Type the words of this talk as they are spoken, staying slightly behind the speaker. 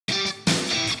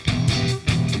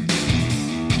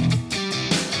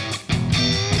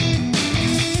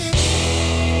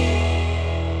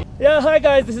Hi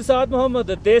guys, this is Saad Muhammad,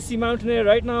 the Desi mountaineer,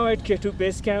 right now at K2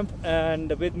 base camp,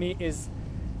 and with me is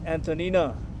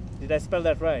Antonina. Did I spell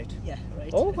that right? Yeah,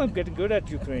 right. Oh, I'm getting good at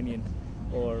Ukrainian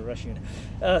or Russian.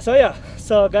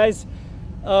 So guys,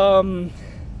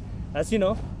 as you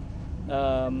know,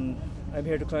 I'm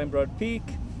here to climb Broad Peak.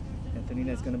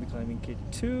 Antonina is going to be climbing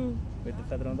K2 with the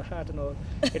feather on the hat and all.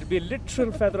 It'll be a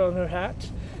literal feather on her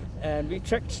hat, and we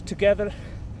trekked together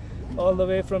all the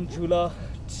way from Jula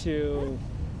to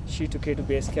K2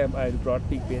 base camp, I Broad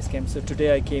Peak base camp. So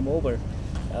today I came over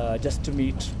just to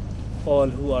meet all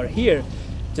who are here.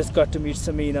 Just got to meet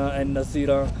Samina and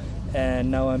Nazira,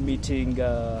 and now I'm meeting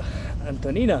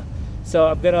Antonina. So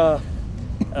I'm gonna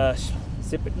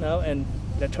zip it now and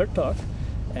let her talk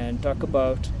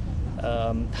about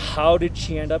how did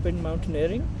she end up in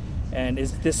mountaineering, and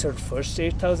is this her first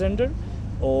 8,000er,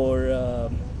 or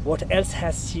what else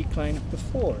has she climbed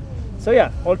before? So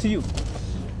yeah, all to you.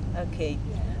 Okay,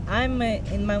 I'm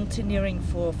in mountaineering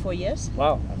for 4 years.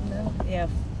 Wow. Yeah,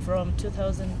 from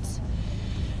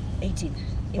 2018.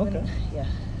 Okay. Yeah,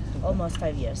 almost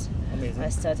 5 years. Amazing. I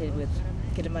started with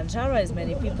Kilimanjaro, as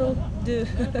many people do.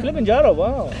 Kilimanjaro,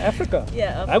 wow, Africa.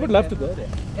 Yeah, I would love to Africa. go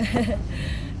there.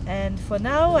 And for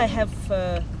now, I have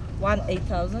one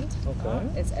 8,000. Okay.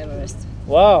 It's Everest.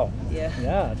 Wow. Yeah.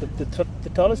 Yeah, the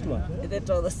tallest one. The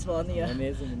tallest one, yeah.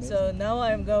 Amazing. So now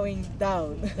I'm going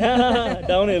down.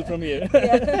 Downhill from here.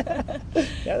 Yeah.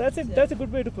 Yeah, that's a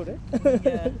good way to put it.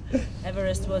 Yeah.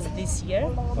 Everest was this year,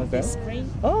 this spring,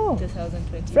 Oh,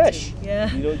 2022. fresh. Yeah.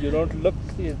 You don't look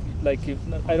like you.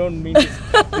 I don't mean to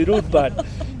be rude, but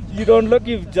you don't look.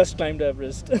 You've just climbed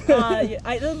Everest.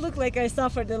 I don't look like I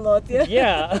suffered a lot. Yeah.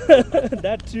 Yeah,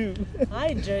 that too. I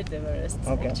enjoyed Everest.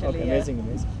 Okay. Actually, Okay. yeah.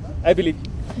 Amazing. I believe you.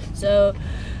 So,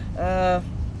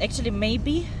 actually,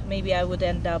 maybe I would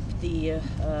end up the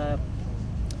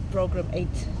program 8.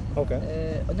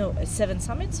 Okay. No, 7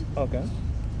 summits. Okay.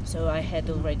 So I had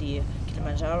already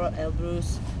Kilimanjaro,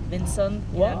 Elbrus, Vinson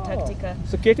in Antarctica.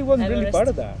 So K2 wasn't really Everest. part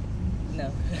of that.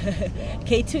 No.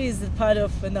 K2 is part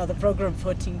of another program,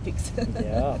 14 peaks.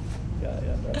 Yeah.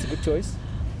 That's a good choice.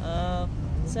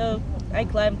 So I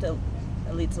climbed a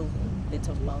little bit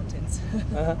of mountains.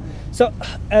 So,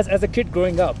 as a kid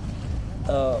growing up,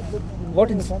 what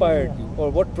inspired you, or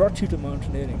what brought you to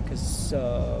mountaineering? Because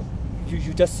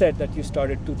you just said that you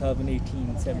started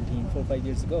 2018, 17, 4 or 5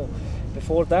 years ago.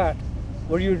 Before that,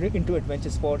 were you into adventure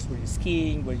sports? Were you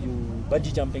skiing? Were you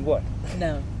bungee jumping? What?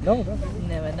 No. No.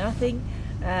 Never, nothing.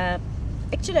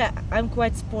 Actually, I'm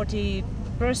quite sporty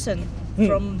person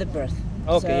from the birth.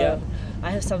 Okay, so yeah.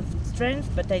 I have some strength,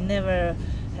 but I never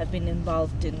have been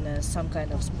involved in some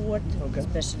kind of sport,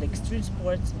 especially extreme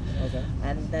sports. Okay.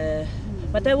 And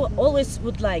but I always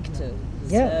would like to.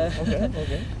 Yeah. So Okay.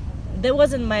 that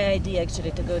wasn't my idea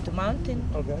actually to go to mountain.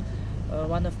 Okay.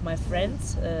 One of my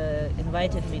friends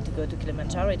invited me to go to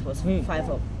Kilimanjaro. It was 5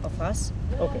 of us.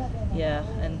 Okay. Yeah,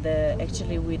 and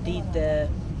actually we did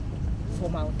 4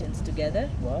 mountains together.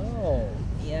 Wow.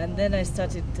 Yeah, and then I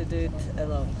started to do it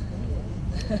alone.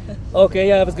 Okay,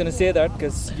 yeah, I was gonna say that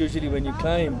because usually when you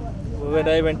climb, when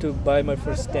I went to buy my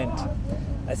first tent,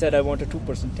 I said I want a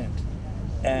 2-person tent,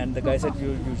 and the guy said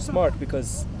you're smart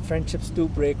because friendships do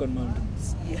break on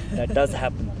mountains. Yeah. That does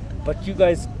happen. But you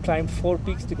guys climbed 4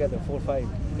 peaks together, 4 or 5.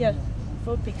 Yeah,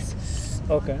 4 peaks.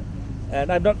 Okay.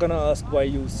 And I'm not gonna ask why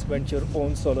you went your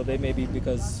own solo way. Maybe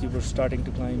because you were starting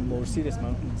to climb more serious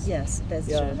mountains. Yes, that's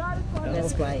true.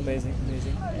 That's okay. why. Amazing.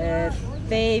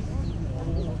 They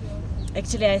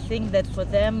actually, I think that for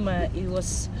them it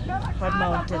was hard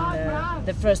mountain.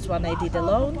 The first one I did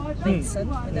alone, Vinson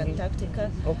in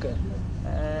Antarctica. Okay.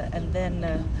 And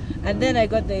then I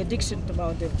got the addiction to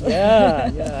mountain.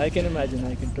 Yeah, I can imagine.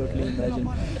 I can totally imagine.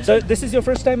 So this is your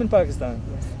first time in Pakistan,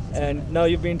 Yes. and now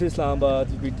you've been to Islamabad,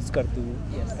 you've been to Skardu,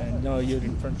 Yes. and now you're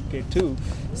in front of K2.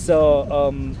 So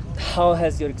how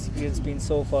has your experience been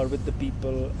so far with the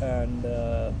people and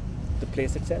the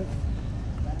place itself?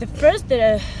 The first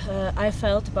that I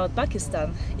felt about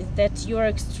Pakistan is that you are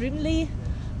extremely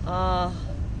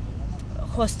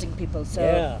hosting people. So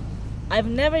Yeah. I've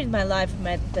never in my life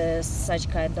met such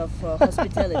kind of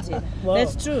hospitality. Wow.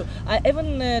 That's true. I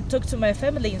even talked to my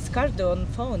family in Skardu on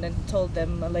phone and told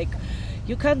them like,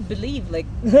 you can't believe like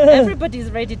everybody's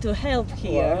ready to help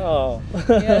here. Wow.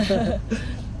 Yeah.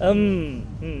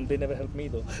 They never helped me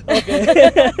though. Okay.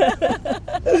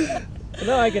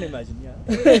 No, I can imagine. Yeah.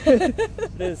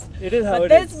 It is how But it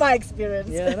that's is. my experience.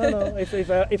 Yeah, no.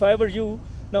 If I were you,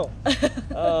 no.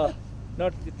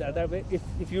 Not that way.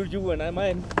 If you're you and I'm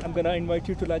gonna invite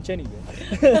you to lunch anyway.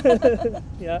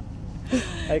 Yeah,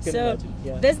 I can So imagine.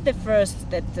 Yeah. that's the first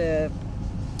that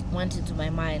went into my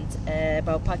mind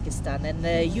about Pakistan, and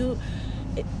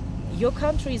your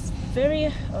country is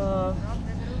very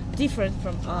different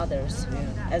from others,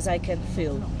 as I can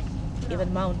feel.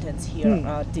 Even mountains here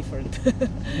are different.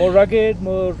 More rugged,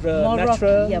 more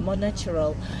natural. Rocky, yeah, more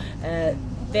natural.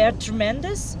 They are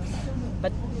tremendous,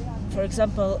 but for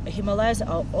example, Himalayas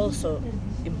are also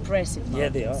impressive mountains. Yeah,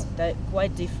 they are. They're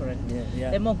quite different.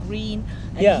 Yeah. They're more green,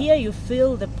 and here you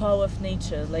feel the power of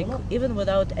nature, like even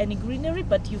without any greenery,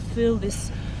 but you feel this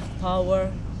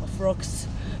power of rocks.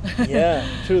 Yeah,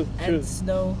 true. And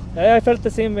snow. I felt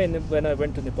the same way when I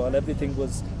went to Nepal. Everything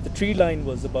was, the tree line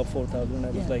was above 4,000.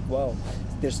 I was like, wow,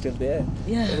 they're still there.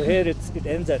 Yeah. Over here, it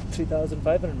ends at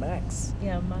 3,500 max.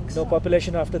 Yeah, max. No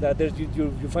population after that.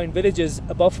 You find villages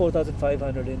above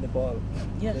 4,500 in Nepal.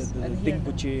 Yes, the and here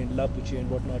Dingbuchi and Labuchi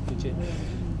and whatnot.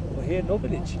 Over here, no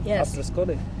village. Yes. After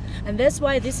Skole. And that's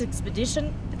why this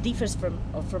expedition differs from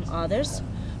others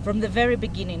from the very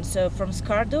beginning. So from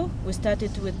Skardu, we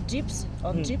started with jeeps,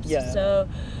 jeeps. Yeah. So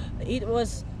it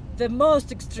was the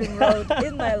most extreme road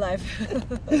in my life.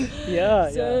 Yeah,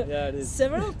 So it is.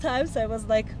 several times I was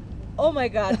like, oh my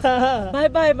God,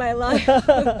 bye-bye my life.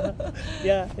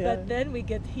 Yeah. But then we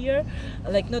get here,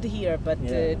 like not here, but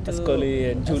to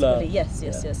Ascoli and Jula. Ascoli, yes.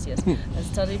 And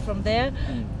started from there,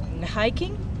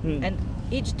 hiking, and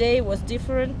each day was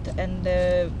different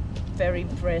and very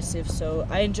impressive. So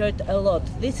I enjoyed a lot.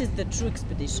 This is the true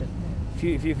expedition.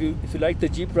 If you like the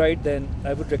jeep ride, then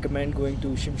I would recommend going to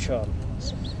Shimshal,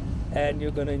 and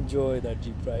you're gonna enjoy that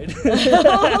jeep ride.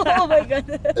 Oh my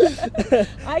God!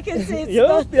 I can see it's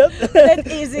not that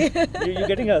easy. You're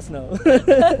getting us now.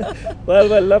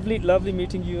 Well, lovely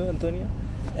meeting you, Antonia,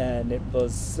 and it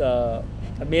was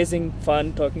amazing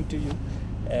fun talking to you,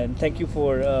 and thank you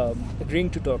for agreeing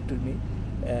to talk to me,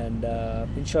 and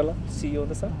inshallah, see you on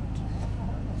the summit.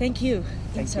 Thank you.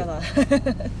 Thank you.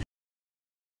 Inshallah.